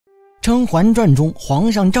《甄嬛传》中，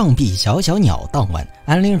皇上杖毙小小鸟当晚，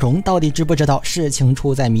安陵容到底知不知道事情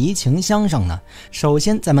出在迷情香上呢？首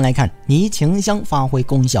先，咱们来看迷情香发挥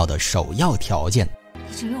功效的首要条件。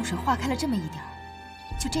你只用水化开了这么一点，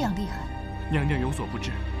就这样厉害？娘娘有所不知，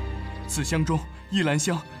此香中依兰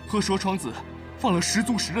香和蛇床子放了10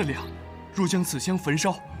足10的量，若将此香焚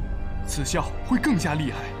烧，此效会更加厉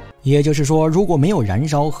害。也就是说，如果没有燃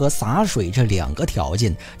烧和洒水这2个条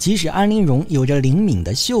件，即使安陵容有着灵敏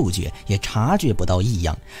的嗅觉，也察觉不到异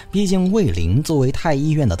样。毕竟卫灵作为太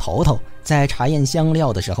医院的头头，在查验香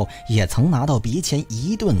料的时候，也曾拿到鼻前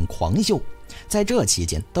一顿狂嗅。在这期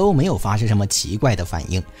间都没有发生什么奇怪的反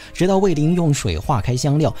应，直到卫灵用水化开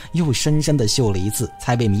香料，又深深地嗅了一次，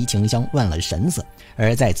才被迷情香乱了神色。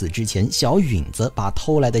而在此之前，小允子把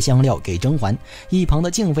偷来的香料给甄嬛，一旁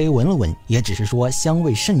的静妃闻了闻，也只是说香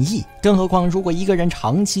味甚异。更何况，如果一个人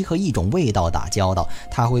长期和一种味道打交道，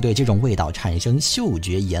他会对这种味道产生嗅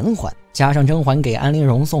觉延缓。加上甄嬛给安陵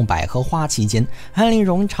容送百合花期间，安陵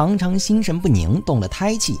容常常心神不宁，动了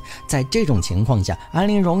胎气，在这种情况下，安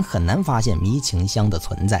陵容很难发现迷情香的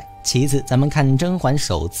存在。其次，咱们看甄嬛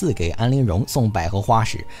首次给安陵容送百合花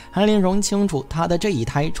时，安陵容清楚她的这一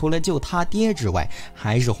胎除了救她爹之外，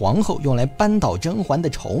还是皇后用来扳倒甄嬛的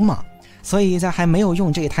筹码。所以在还没有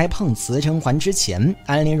用这胎碰瓷甄嬛之前，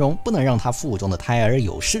安陵容不能让她腹中的胎儿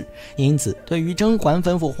有事。因此，对于甄嬛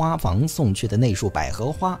吩咐花房送去的那束百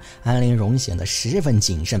合花，安陵容显得十分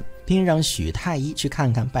谨慎，并让许太医去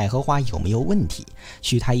看看百合花有没有问题。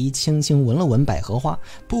许太医轻轻闻了闻百合花，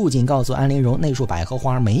不仅告诉安陵容那束百合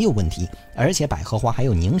花没有问题，而且百合花还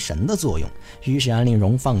有凝神的作用。于是安陵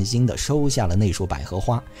容放心地收下了那束百合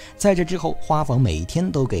花。在这之后，花房每天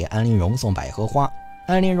都给安陵容送百合花。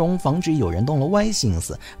安陵容防止有人动了歪心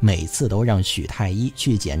思，每次都让许太医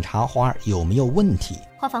去检查花有没有问题。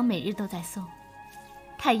花房每日都在送，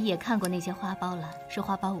太医也看过那些花苞了，说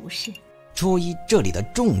花苞无事。注意，这里的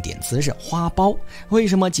重点词是花苞。为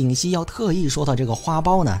什么锦汐要特意说到这个花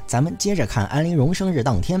苞呢？咱们接着看安陵容生日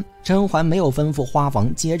当天，甄嬛没有吩咐花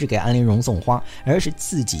房接着给安陵容送花，而是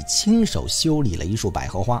自己亲手修理了一束百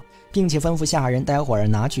合花，并且吩咐下人待会儿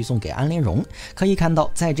拿去送给安陵容。可以看到，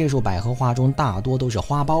在这束百合花中大多都是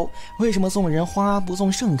花苞。为什么送人花不送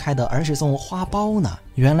盛开的，而是送花苞呢？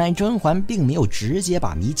原来甄嬛并没有直接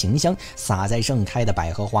把迷情香撒在盛开的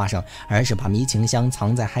百合花上，而是把迷情香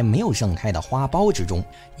藏在还没有盛开的花苞之中。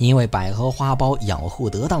因为百合花苞养护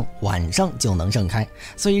得当，晚上就能盛开，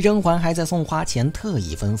所以甄嬛还在送花前特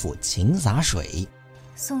意吩咐勤洒水。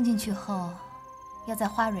送进去后，要在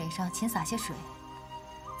花蕊上勤洒些水，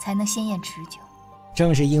才能鲜艳持久。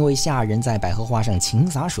正是因为下人在百合花上勤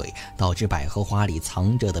洒水，导致百合花里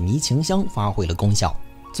藏着的迷情香发挥了功效。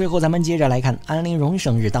最后咱们接着来看安陵容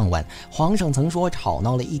生日当晚，皇上曾说吵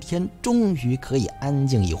闹了一天，终于可以安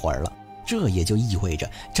静一会儿了。这也就意味着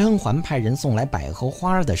甄嬛派人送来百合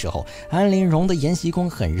花的时候，安陵容的延禧宫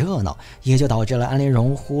很热闹，也就导致了安陵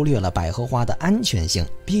容忽略了百合花的安全性。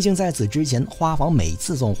毕竟在此之前，花房每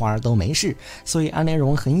次送花都没事，所以安陵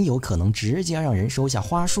容很有可能直接让人收下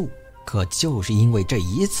花束。可就是因为这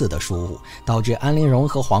一次的疏忽，导致安陵容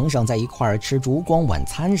和皇上在一块儿吃烛光晚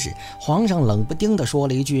餐时，皇上冷不丁地说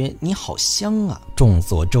了一句你好香啊。众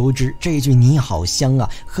所周知，这句你好香啊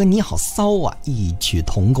和你好骚啊异曲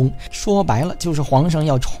同工，说白了就是皇上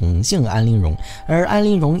要宠幸安陵容，而安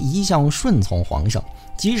陵容一向顺从皇上，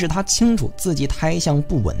即使他清楚自己胎相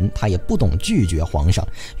不稳，他也不懂拒绝皇上。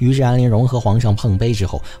于是安陵容和皇上碰杯之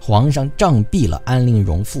后，皇上杖毙了安陵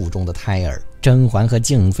容腹中的胎儿。甄嬛和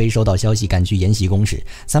静妃收到消息赶去延禧宫时，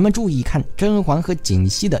咱们注意看甄嬛和锦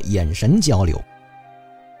汐的眼神交流。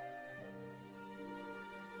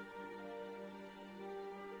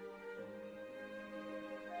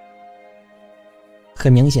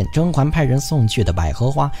很明显，甄嬛派人送去的百合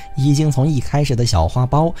花已经从一开始的小花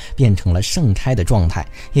苞变成了盛开的状态，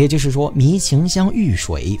也就是说迷情香遇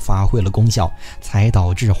水发挥了功效，才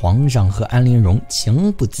导致皇上和安陵容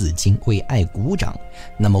情不自禁为爱鼓掌。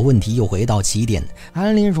那么问题又回到起点，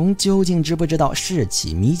安陵容究竟知不知道是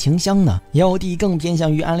起迷情香呢？妖帝更偏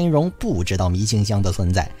向于安陵容不知道迷情香的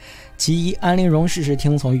存在。其一，安陵容事事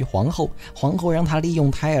听从于皇后，皇后让她利用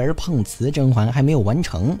胎儿碰瓷甄嬛还没有完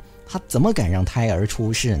成，他怎么敢让胎儿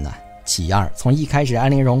出事呢？其二，从一开始安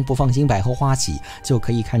陵容不放心百合花起，就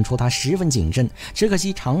可以看出她十分谨慎。只可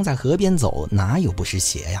惜常在河边走，哪有不湿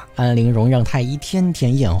鞋呀？安陵容让太医天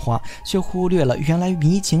天验花，却忽略了原来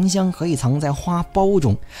迷情香可以藏在花苞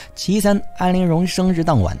中。其三，安陵容生日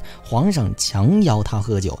当晚，皇上强邀她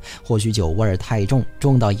喝酒，或许酒味太重，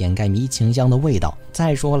重到掩盖迷情香的味道。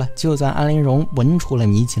再说了，就算安陵容闻出了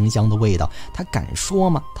迷情香的味道，她敢说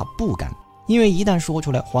吗？她不敢。因为一旦说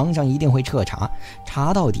出来，皇上一定会彻查，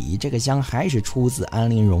查到底这个香还是出自安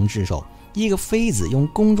陵容之手。一个妃子用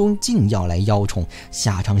宫中禁药来邀宠，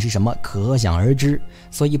下场是什么可想而知。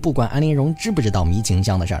所以不管安陵容知不知道迷情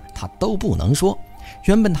香的事儿，她都不能说。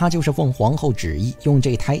原本她就是奉皇后旨意用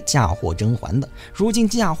这胎嫁祸甄嬛的，如今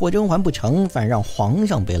嫁祸甄嬛不成，反让皇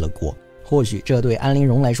上背了锅。或许这对安陵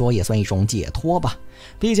容来说也算一种解脱吧，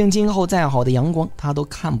毕竟今后再好的阳光她都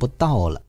看不到了。